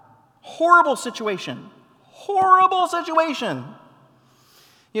Babylon. Horrible situation. Horrible situation.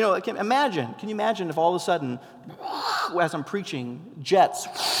 Can you imagine if all of a sudden, as I'm preaching, jets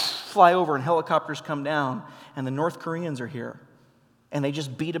fly over and helicopters come down and the North Koreans are here and they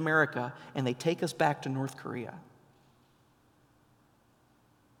just beat America and they take us back to North Korea.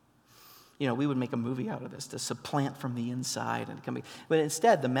 We would make a movie out of this to supplant from the inside. But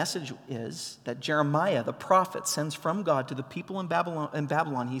instead, the message is that Jeremiah, the prophet, sends from God to the people in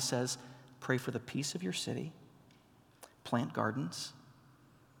Babylon. He says, pray for the peace of your city. Plant gardens.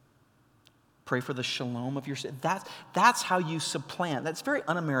 Pray for the shalom of your city. That's how you supplant. That's very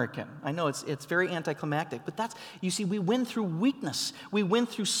un-American. I know it's very anticlimactic. But we win through weakness. We win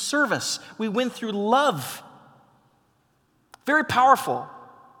through service. We win through love. Very powerful.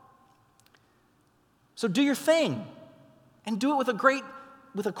 So do your thing and do it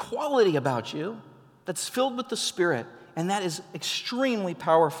with a quality about you that's filled with the Spirit, and that is extremely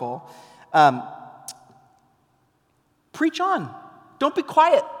powerful. Preach on. Don't be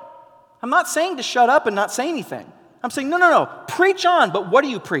quiet. I'm not saying to shut up and not say anything. I'm saying, no. Preach on, but what do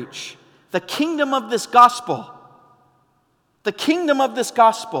you preach? The kingdom of this gospel. The kingdom of this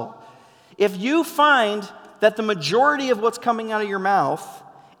gospel. If you find that the majority of what's coming out of your mouth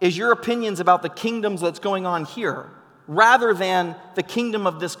is your opinions about the kingdoms that's going on here, rather than the kingdom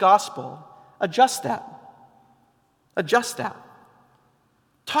of this gospel, adjust that. Adjust that.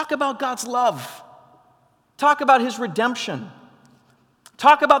 Talk about God's love. Talk about His redemption.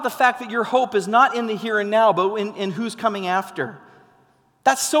 Talk about the fact that your hope is not in the here and now, but in who's coming after.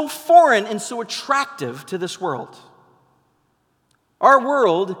 That's so foreign and so attractive to this world. Our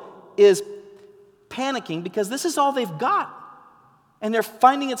world is panicking because this is all they've got. And they're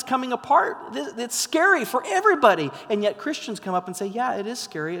finding it's coming apart. It's scary for everybody. And yet Christians come up and say, yeah, it is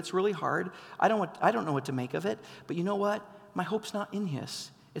scary. It's really hard. I don't know what to make of it. But you know what? My hope's not in His.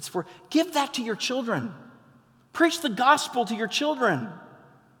 Give that to your children. Preach the gospel to your children.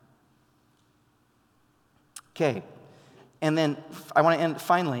 Okay. And then I want to end,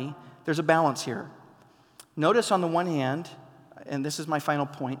 finally, there's a balance here. Notice on the one hand, and this is my final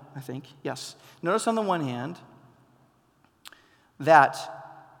point, I think. Yes. Notice on the one hand that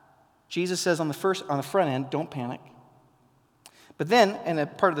Jesus says on the front end, don't panic. But then, and a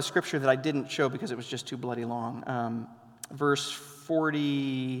part of the scripture that I didn't show because it was just too bloody long, verse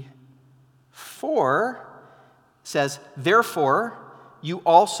 44 says, therefore, you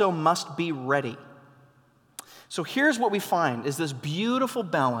also must be ready. So here's what we find is this beautiful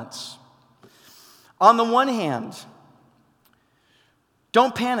balance. On the one hand,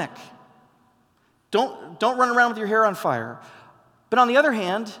 don't panic. Don't run around with your hair on fire. But on the other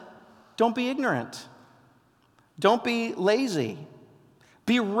hand, don't be ignorant. Don't be lazy.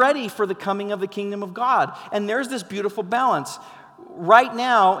 Be ready for the coming of the kingdom of God. And there's this beautiful balance. Right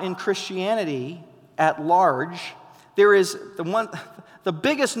now in Christianity at large, there is the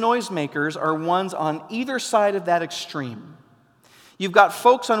biggest noisemakers are ones on either side of that extreme. You've got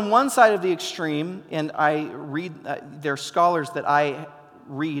folks on one side of the extreme, and I read, they're scholars that I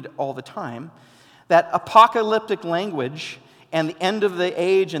read all the time, that apocalyptic language and the end of the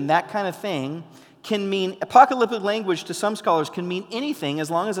age and that kind of thing can mean, apocalyptic language to some scholars can mean anything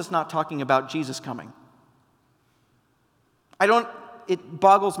as long as it's not talking about Jesus coming. It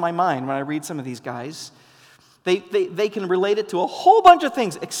boggles my mind when I read some of these guys. They can relate it to a whole bunch of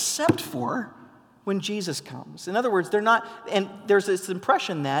things except for when Jesus comes. In other words, they're not, and there's this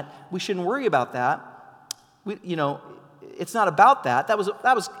impression that we shouldn't worry about that. It's not about that.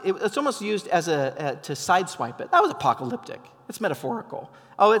 It's almost used as to sideswipe it. That was apocalyptic. It's metaphorical.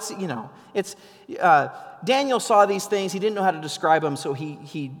 Oh, Daniel saw these things. He didn't know how to describe them, so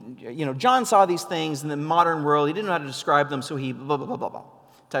John saw these things in the modern world. He didn't know how to describe them, so he blah, blah, blah, blah, blah,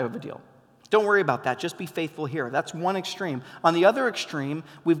 type of a deal. Don't worry about that. Just be faithful here. That's one extreme. On the other extreme,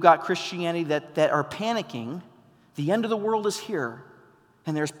 we've got Christianity that are panicking. The end of the world is here.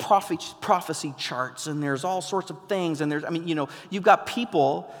 And there's prophecy charts, and there's all sorts of things. And you've got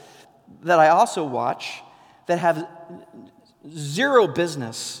people that I also watch that have zero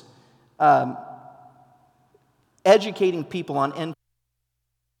business educating people on end.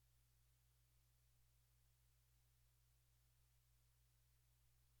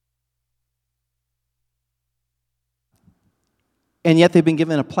 And yet they've been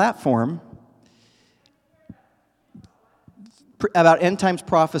given a platform about end times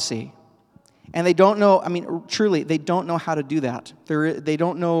prophecy. And they don't know, truly, they don't know how to do that. They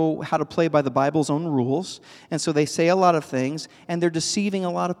don't know how to play by the Bible's own rules. And so they say a lot of things, and they're deceiving a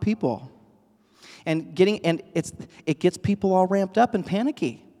lot of people. And it gets people all ramped up and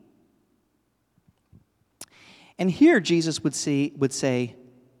panicky. And here Jesus would say,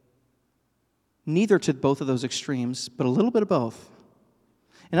 neither to both of those extremes, but a little bit of both.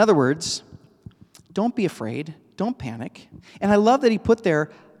 In other words, don't be afraid, don't panic. And I love that he put there,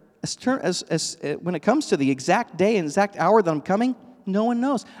 as when it comes to the exact day and exact hour that I'm coming, no one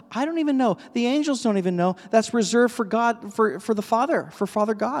knows. I don't even know. The angels don't even know. That's reserved for God, for the Father, for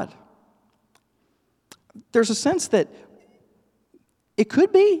Father God. There's a sense that it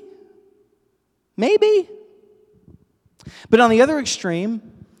could be, maybe. But on the other extreme,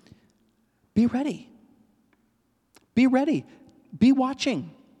 be ready. Be ready. Be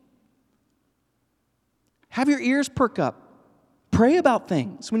watching. Have your ears perk up. Pray about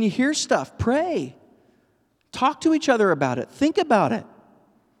things. When you hear stuff, pray. Talk to each other about it. Think about it.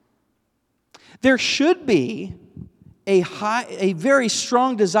 There should be a very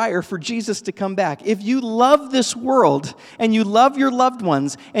strong desire for Jesus to come back. If you love this world and you love your loved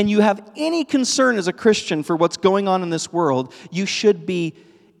ones and you have any concern as a Christian for what's going on in this world, you should be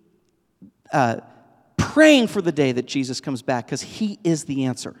praying for the day that Jesus comes back, because He is the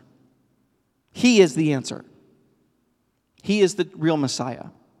answer. He is the answer. He is the real Messiah.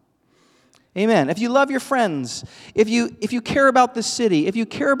 Amen. If you love your friends, if you care about the city, if you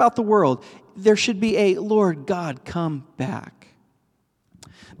care about the world, there should be a Lord God, come back.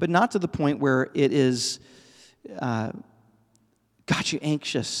 But not to the point where it is got you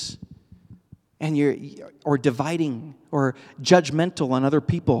anxious and or dividing or judgmental on other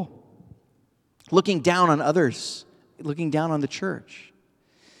people, looking down on others, looking down on the church.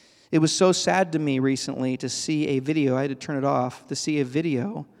 It was so sad to me recently to see a video, I had to turn it off, to see a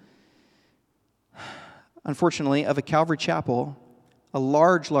video, unfortunately, of a Calvary Chapel, a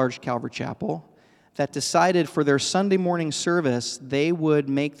large Calvary Chapel, that decided for their Sunday morning service, they would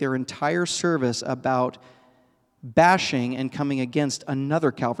make their entire service about bashing and coming against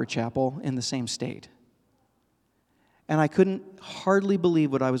another Calvary Chapel in the same state. And I couldn't hardly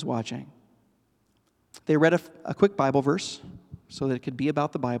believe what I was watching. They read a quick Bible verse so that it could be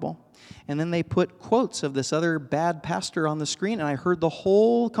about the Bible, and then they put quotes of this other bad pastor on the screen, and I heard the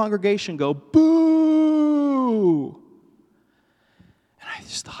whole congregation go, boo! And I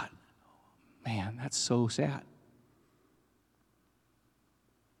just thought, man, that's so sad.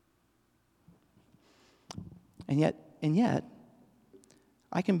 And yet,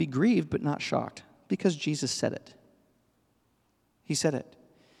 I can be grieved but not shocked, because Jesus said it. He said it.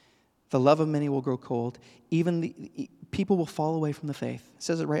 The love of many will grow cold. Even people will fall away from the faith. It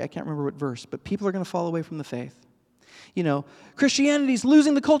says it right, I can't remember what verse, but people are going to fall away from the faith. You know, Christianity's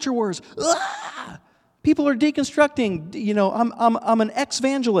losing the culture wars. Ah! People are deconstructing. You know, I'm an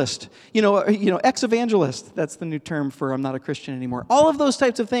ex-evangelist. Ex-evangelist. That's the new term for I'm not a Christian anymore. All of those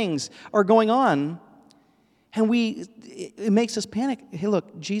types of things are going on, and it makes us panic. Hey,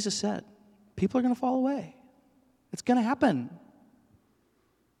 look, Jesus said, people are going to fall away. It's going to happen.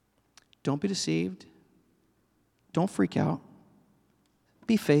 Don't be deceived. Don't freak out.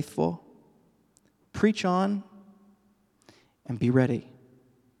 Be faithful. Preach on. And be ready.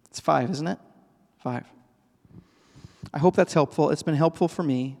 It's 5, isn't it? 5. I hope that's helpful. It's been helpful for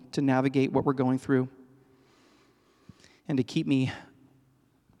me to navigate what we're going through and to keep me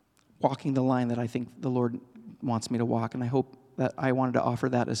walking the line that I think the Lord wants me to walk. And I hope that I wanted to offer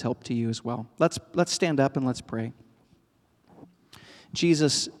that as help to you as well. Let's stand up and let's pray.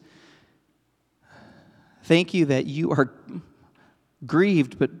 Jesus, thank you that you are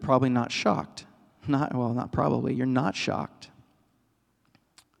grieved, but probably not shocked. Not probably. You're not shocked.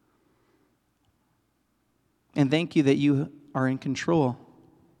 And thank you that you are in control.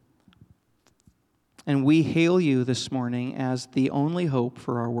 And we hail you this morning as the only hope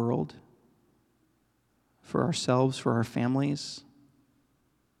for our world, for ourselves, for our families.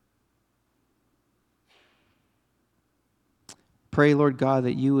 Pray, Lord God,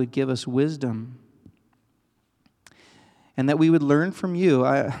 that you would give us wisdom and that we would learn from you.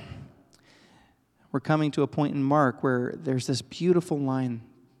 We're coming to a point in Mark where there's this beautiful line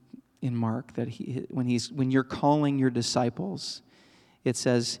in Mark that when you're calling your disciples, it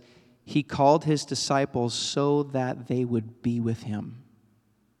says, he called his disciples so that they would be with him.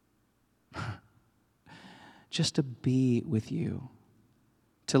 Just to be with you,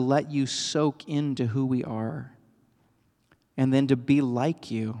 to let you soak into who we are, and then to be like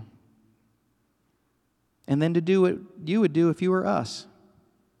you, and then to do what you would do if you were us.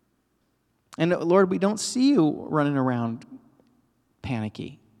 And Lord, we don't see you running around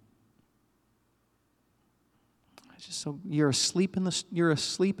panicky. So you're asleep in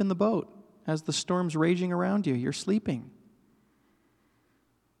the boat as the storm's raging around you. You're sleeping.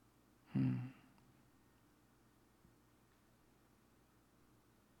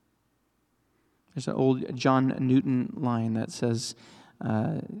 There's an old John Newton line that says,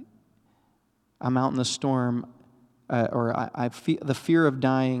 I'm out in the storm, I feel the fear of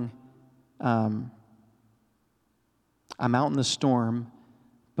dying. I'm out in the storm,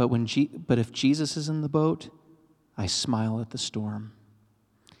 but if Jesus is in the boat, I smile at the storm.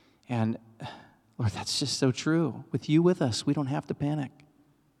 And Lord, that's just so true. With you with us, we don't have to panic.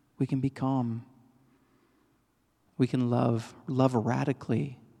 We can be calm. We can love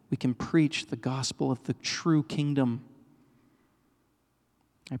radically. We can preach the gospel of the true kingdom.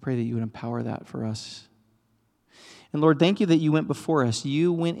 I pray that you would empower that for us. And Lord, thank you that you went before us.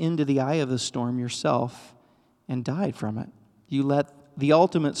 You went into the eye of the storm yourself and died from it. You let the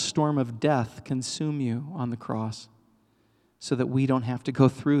ultimate storm of death consume you on the cross so that we don't have to go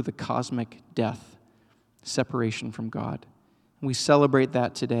through the cosmic death separation from God. We celebrate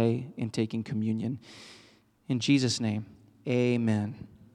that today in taking communion. In Jesus' name, amen.